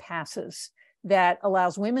Amendment passes that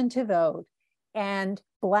allows women to vote, and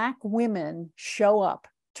Black women show up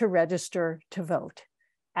to register to vote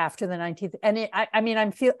after the 19th. And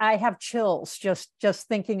I have chills just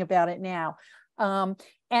thinking about it now. And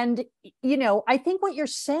I think what you're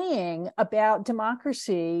saying about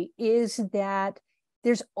democracy is that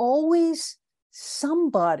there's always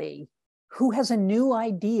somebody who has a new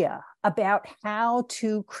idea about how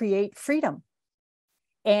to create freedom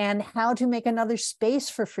and how to make another space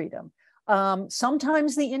for freedom.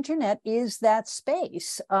 Sometimes the internet is that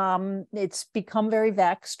space. It's become very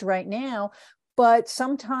vexed right now, but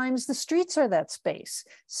sometimes the streets are that space.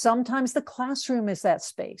 Sometimes the classroom is that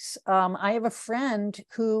space. I have a friend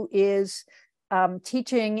who is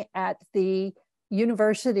teaching at the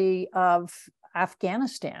University of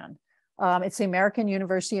Afghanistan. It's the American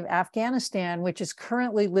University of Afghanistan, which is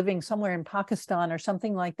currently living somewhere in Pakistan or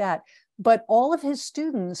something like that. But all of his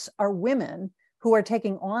students are women who are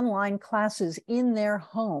taking online classes in their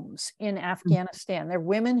homes in Afghanistan. They're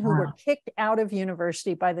women who were kicked out of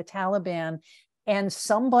university by the Taliban, and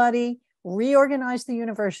somebody reorganized the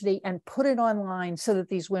university and put it online so that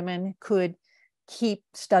these women could keep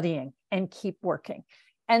studying and keep working.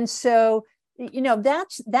 And so,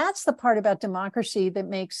 that's the part about democracy that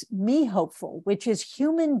makes me hopeful, which is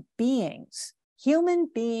human beings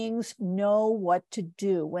know what to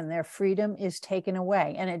do when their freedom is taken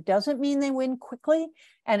away. And it doesn't mean they win quickly,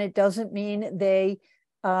 and it doesn't mean they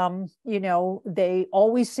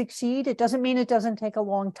always succeed. It doesn't mean it doesn't take a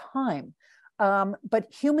long time. But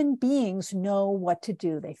human beings know what to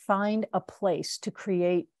do. They find a place to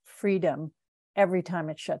create freedom every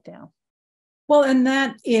time it's shut down. Well, and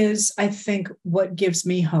that is, I think, what gives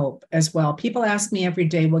me hope as well. People ask me every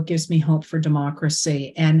day what gives me hope for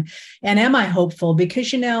democracy. And am I hopeful?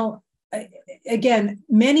 Because, again,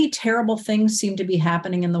 many terrible things seem to be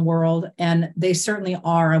happening in the world, and they certainly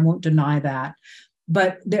are. I won't deny that.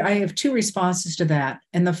 But I have two responses to that.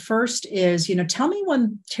 And the first is, tell me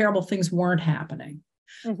when terrible things weren't happening.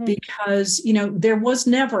 because, there was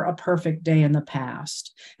never a perfect day in the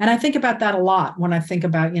past. And I think about that a lot when I think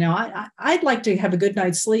about, I'd like to have a good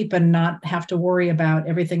night's sleep and not have to worry about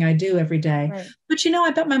everything I do every day. Right. But,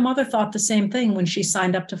 I bet my mother thought the same thing when she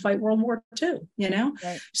signed up to fight World War II,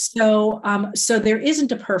 Right. So there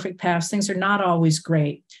isn't a perfect past. Things are not always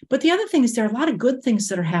great. But the other thing is there are a lot of good things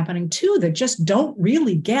that are happening too that just don't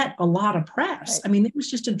really get a lot of press. Right. I mean, there was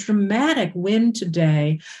just a dramatic win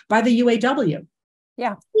today by the UAW.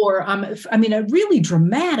 Yeah. Or, a really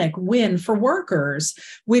dramatic win for workers,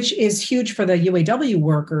 which is huge for the UAW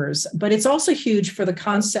workers, but it's also huge for the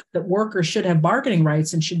concept that workers should have bargaining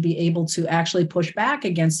rights and should be able to actually push back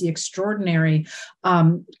against the extraordinary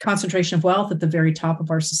concentration of wealth at the very top of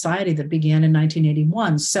our society that began in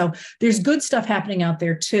 1981. So there's good stuff happening out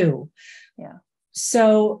there too. Yeah.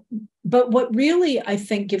 So, but what really I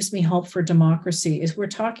think gives me hope for democracy is we've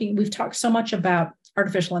talked so much about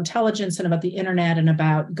artificial intelligence and about the internet and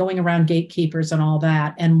about going around gatekeepers and all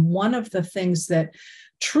that. And one of the things that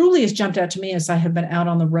truly has jumped out to me as I have been out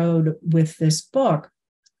on the road with this book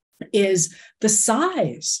is the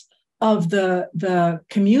size of the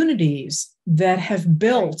communities that have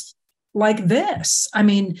built like this.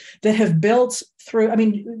 That have built through,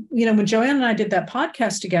 when Joanne and I did that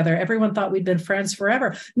podcast together, everyone thought we'd been friends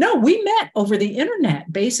forever. No, we met over the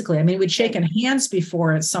internet, basically. We'd shaken hands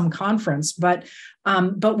before at some conference, but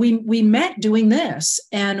we met doing this,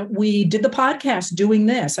 and we did the podcast doing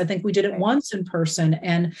this. I think we did it once in person,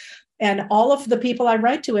 and all of the people I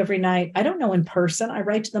write to every night, I don't know in person, I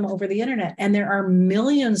write to them over the internet. And there are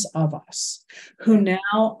millions of us who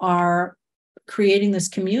now are creating this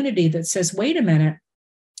community that says, wait a minute,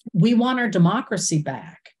 we want our democracy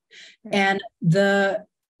back. And that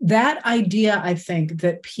idea, I think,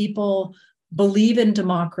 that people believe in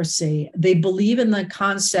democracy, they believe in the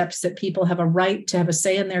concepts that people have a right to have a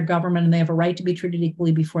say in their government and they have a right to be treated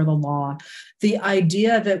equally before the law. The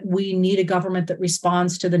idea that we need a government that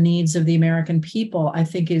responds to the needs of the American people, I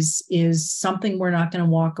think is something we're not going to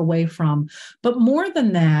walk away from. But more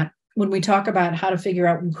than that, when we talk about how to figure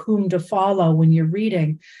out whom to follow when you're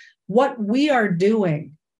reading, what we are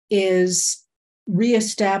doing is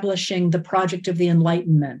reestablishing the project of the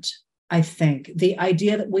Enlightenment. I think the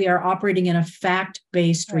idea that we are operating in a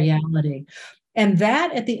fact-based reality, and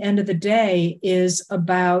that at the end of the day is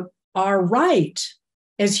about our right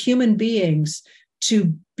as human beings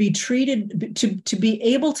to be treated, to be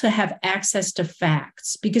able to have access to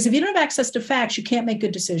facts. Because if you don't have access to facts, you can't make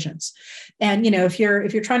good decisions. And if you're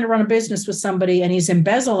trying to run a business with somebody and he's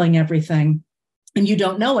embezzling everything, and you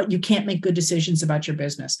don't know it, you can't make good decisions about your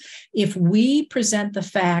business. If we present the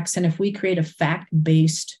facts and if we create a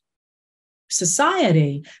fact-based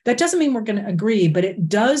society, that doesn't mean we're going to agree, but it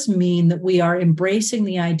does mean that we are embracing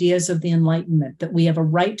the ideas of the Enlightenment, that we have a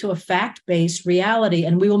right to a fact-based reality,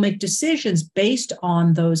 and we will make decisions based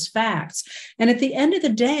on those facts. And at the end of the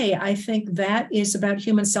day, I think that is about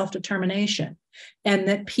human self-determination, and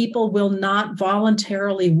that people will not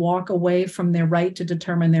voluntarily walk away from their right to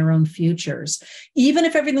determine their own futures. Even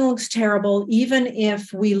if everything looks terrible, even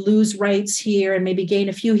if we lose rights here and maybe gain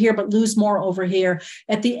a few here, but lose more over here,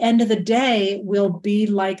 at the end of the day, we'll be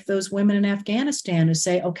like those women in Afghanistan who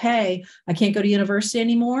say, okay, I can't go to university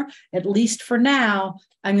anymore. At least for now,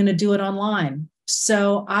 I'm going to do it online.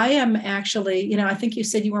 So I am actually, I think you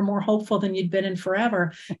said you were more hopeful than you'd been in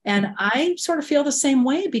forever. And I sort of feel the same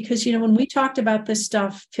way because, when we talked about this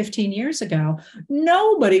stuff 15 years ago,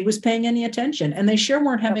 nobody was paying any attention. And they sure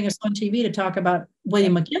weren't having us on TV to talk about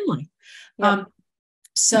William McKinley.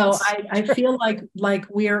 So I feel like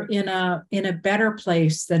we're in a better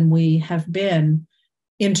place than we have been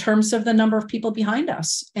in terms of the number of people behind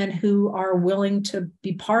us and who are willing to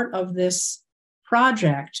be part of this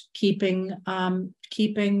project, keeping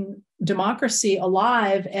democracy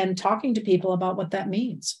alive and talking to people about what that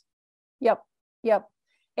means. Yep. Yeah,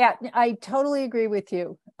 I totally agree with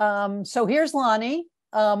you. So here's Lonnie.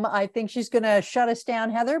 I think she's going to shut us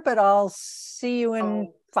down, Heather, but I'll see you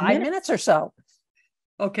in 5 minutes or so.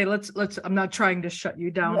 Okay, let's. I'm not trying to shut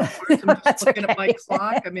you down. Of course, I'm just looking at my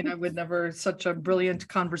clock. I would never. Such a brilliant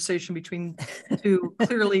conversation between two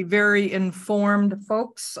clearly very informed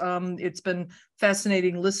folks. It's been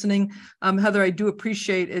fascinating listening. Heather, I do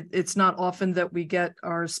appreciate it. It's not often that we get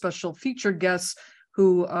our special featured guests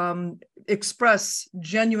who express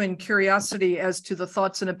genuine curiosity as to the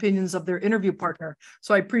thoughts and opinions of their interview partner.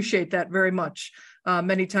 So I appreciate that very much.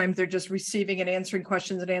 Many times they're just receiving and answering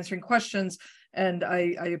questions. And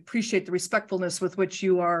I appreciate the respectfulness with which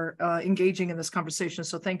you are engaging in this conversation.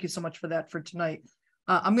 So thank you so much for that for tonight.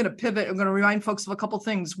 I'm going to pivot. I'm going to remind folks of a couple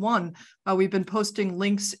things. One, we've been posting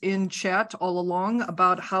links in chat all along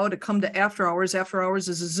about how to come to After Hours. After Hours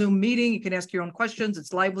is a Zoom meeting. You can ask your own questions.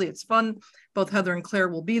 It's lively. It's fun. Both Heather and Claire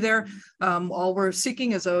will be there. All we're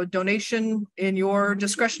seeking is a donation in your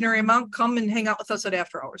discretionary amount. Come and hang out with us at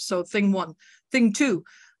After Hours. So thing one. Thing two,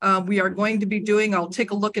 we are going to be doing, I'll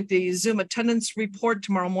take a look at the Zoom attendance report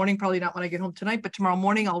tomorrow morning, probably not when I get home tonight, but tomorrow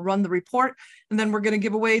morning I'll run the report, and then we're going to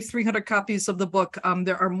give away 300 copies of the book.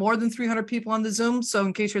 There are more than 300 people on the Zoom, so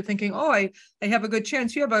in case you're thinking, oh, I have a good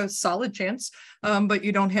chance, you have a solid chance, but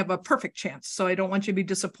you don't have a perfect chance. So I don't want you to be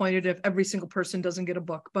disappointed if every single person doesn't get a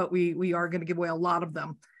book, but we are going to give away a lot of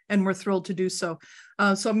them, and we're thrilled to do so.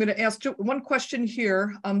 So I'm going to ask one question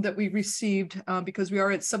here that we received because we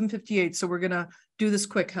are at 7:58, so we're going to do this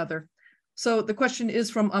quick, Heather. So the question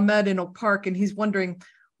is from Ahmed in Oak Park, and he's wondering,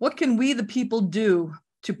 what can we, the people, do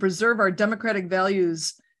to preserve our democratic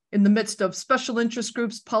values in the midst of special interest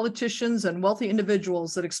groups, politicians, and wealthy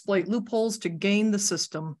individuals that exploit loopholes to gain the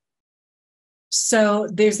system? So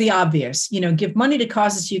there's the obvious, give money to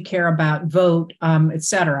causes you care about, vote, et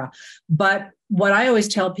cetera. But what I always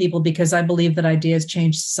tell people, because I believe that ideas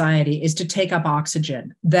change society, is to take up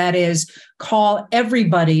oxygen. That is, call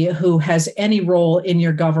everybody who has any role in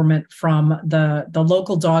your government, from the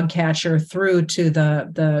local dog catcher through to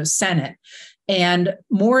the Senate. And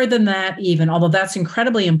more than that, even, although that's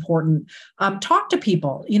incredibly important, talk to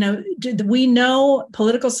people. We know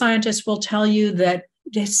political scientists will tell you that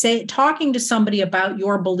talking to somebody about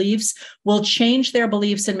your beliefs will change their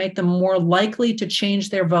beliefs and make them more likely to change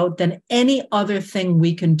their vote than any other thing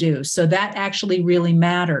we can do. So that actually really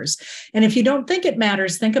matters. And if you don't think it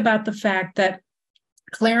matters, think about the fact that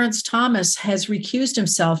Clarence Thomas has recused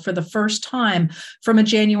himself for the first time from a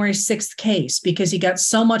January 6th case because he got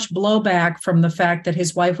so much blowback from the fact that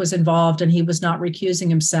his wife was involved and he was not recusing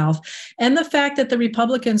himself. And the fact that the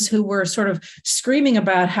Republicans, who were sort of screaming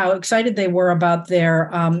about how excited they were about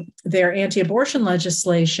their anti-abortion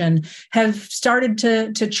legislation, have started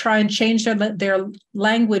to try and change their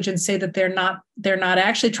language and say that they're not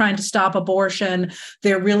actually trying to stop abortion.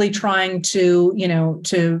 They're really trying to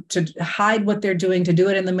hide what they're doing, to do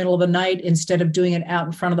it in the middle of the night instead of doing it out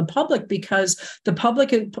in front of the public, because the public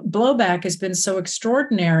blowback has been so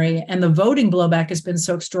extraordinary and the voting blowback has been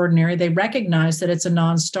so extraordinary. They recognize that it's a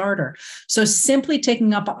non-starter. So simply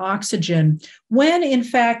taking up oxygen, when in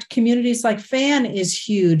fact communities like FAN is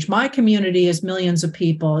huge. My community is millions of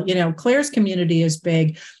people. Claire's community is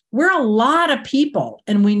big. We're a lot of people,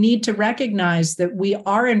 and we need to recognize that we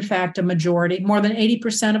are, in fact, a majority. More than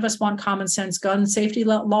 80% of us want common sense gun safety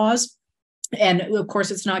laws. And of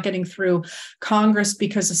course, it's not getting through Congress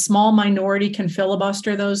because a small minority can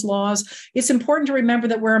filibuster those laws. It's important to remember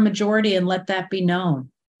that we're a majority and let that be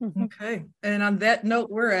known. Okay. And on that note,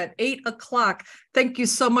 we're at 8 o'clock. Thank you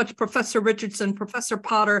so much, Professor Richardson, Professor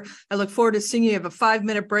Potter. I look forward to seeing you. You have a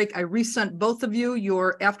 5-minute break. I resent both of you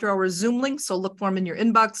your after-hours Zoom link, so look for them in your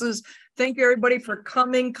inboxes. Thank you, everybody, for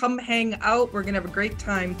coming. Come hang out. We're going to have a great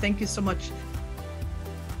time. Thank you so much.